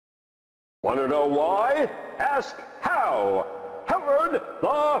Want to know why? Ask how. Howard the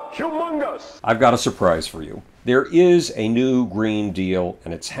Humongous. I've got a surprise for you. There is a new Green Deal,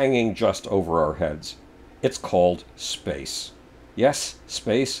 and it's hanging just over our heads. It's called space. Yes,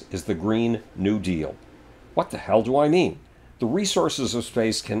 space is the Green New Deal. What the hell do I mean? The resources of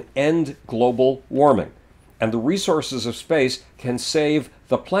space can end global warming, and the resources of space can save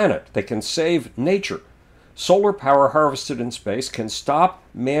the planet. They can save nature. Solar power harvested in space can stop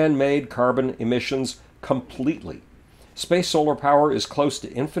man-made carbon emissions completely. Space solar power is close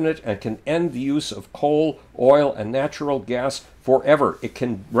to infinite and can end the use of coal, oil, and natural gas forever. It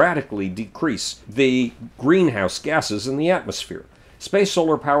can radically decrease the greenhouse gases in the atmosphere. Space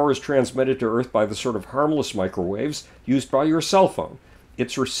solar power is transmitted to Earth by the sort of harmless microwaves used by your cell phone.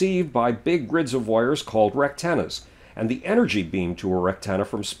 It's received by big grids of wires called rectennas, and the energy beamed to a rectenna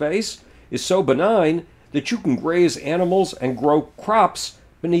from space is so benign that you can graze animals and grow crops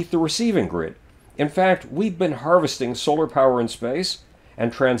beneath the receiving grid. In fact, we've been harvesting solar power in space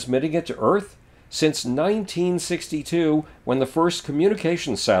and transmitting it to Earth since 1962, when the first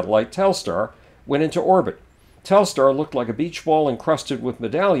communications satellite, Telstar, went into orbit. Telstar looked like a beach ball encrusted with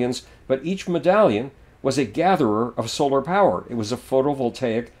medallions, but each medallion was a gatherer of solar power. It was a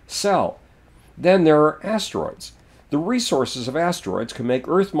photovoltaic cell. Then there are asteroids. The resources of asteroids can make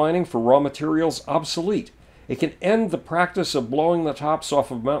Earth mining for raw materials obsolete. It can end the practice of blowing the tops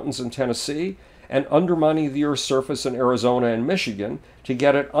off of mountains in Tennessee and undermining the Earth's surface in Arizona and Michigan to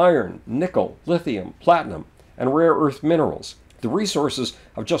get at iron, nickel, lithium, platinum, and rare earth minerals. The resources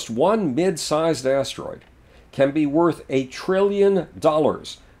of just one mid-sized asteroid can be worth $1 trillion,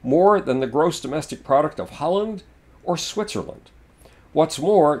 more than the gross domestic product of Holland or Switzerland. What's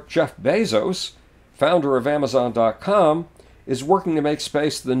more, Jeff Bezos, founder of Amazon.com, is working to make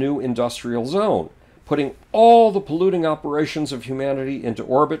space the new industrial zone, putting all the polluting operations of humanity into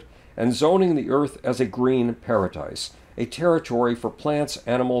orbit and zoning the Earth as a green paradise, a territory for plants,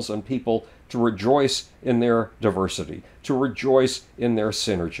 animals, and people to rejoice in their diversity, to rejoice in their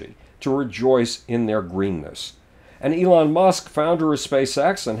synergy, to rejoice in their greenness. And Elon Musk, founder of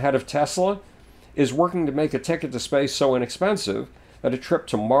SpaceX and head of Tesla, is working to make a ticket to space so inexpensive that a trip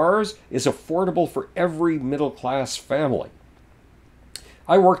to Mars is affordable for every middle-class family.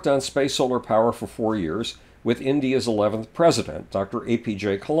 I worked on space solar power for 4 years with India's 11th president, Dr.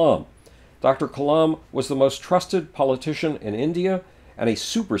 APJ Kalam. Dr. Kalam was the most trusted politician in India and a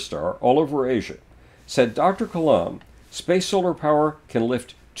superstar all over Asia. Said Dr. Kalam, space solar power can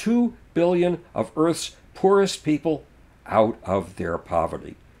lift 2 billion of Earth's poorest people out of their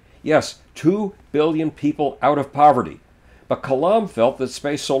poverty. Yes, 2 billion people out of poverty. But Kalam felt that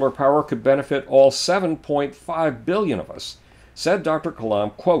space solar power could benefit all 7.5 billion of us. Said Dr.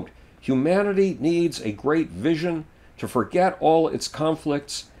 Kalam, quote, "Humanity needs a great vision to forget all its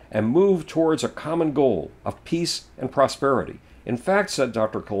conflicts and move towards a common goal of peace and prosperity. In fact," said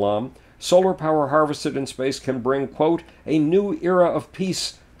Dr. Kalam, "solar power harvested in space can bring, quote, a new era of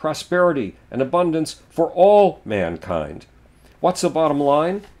peace, prosperity, and abundance for all mankind." What's the bottom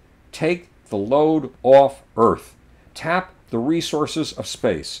line? Take the load off Earth. Tap the resources of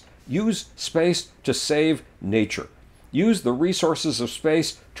space. Use space to save nature. Use the resources of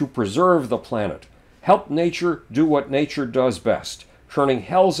space to preserve the planet. Help nature do what nature does best, turning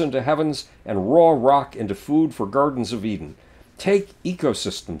hells into heavens and raw rock into food for gardens of Eden. Take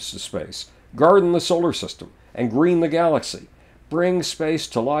ecosystems to space, garden the solar system, and green the galaxy. Bring space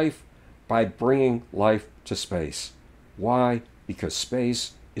to life by bringing life to space. Why? Because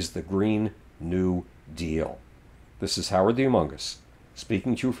space is the Green New Deal. This is Howard the Humongous,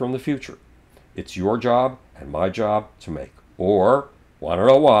 speaking to you from the future. It's your job and my job to make. Or, want to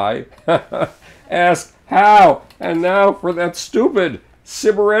know why? Ask how. And now for that stupid,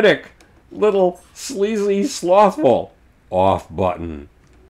 sybaritic, little sleazy, slothful off button.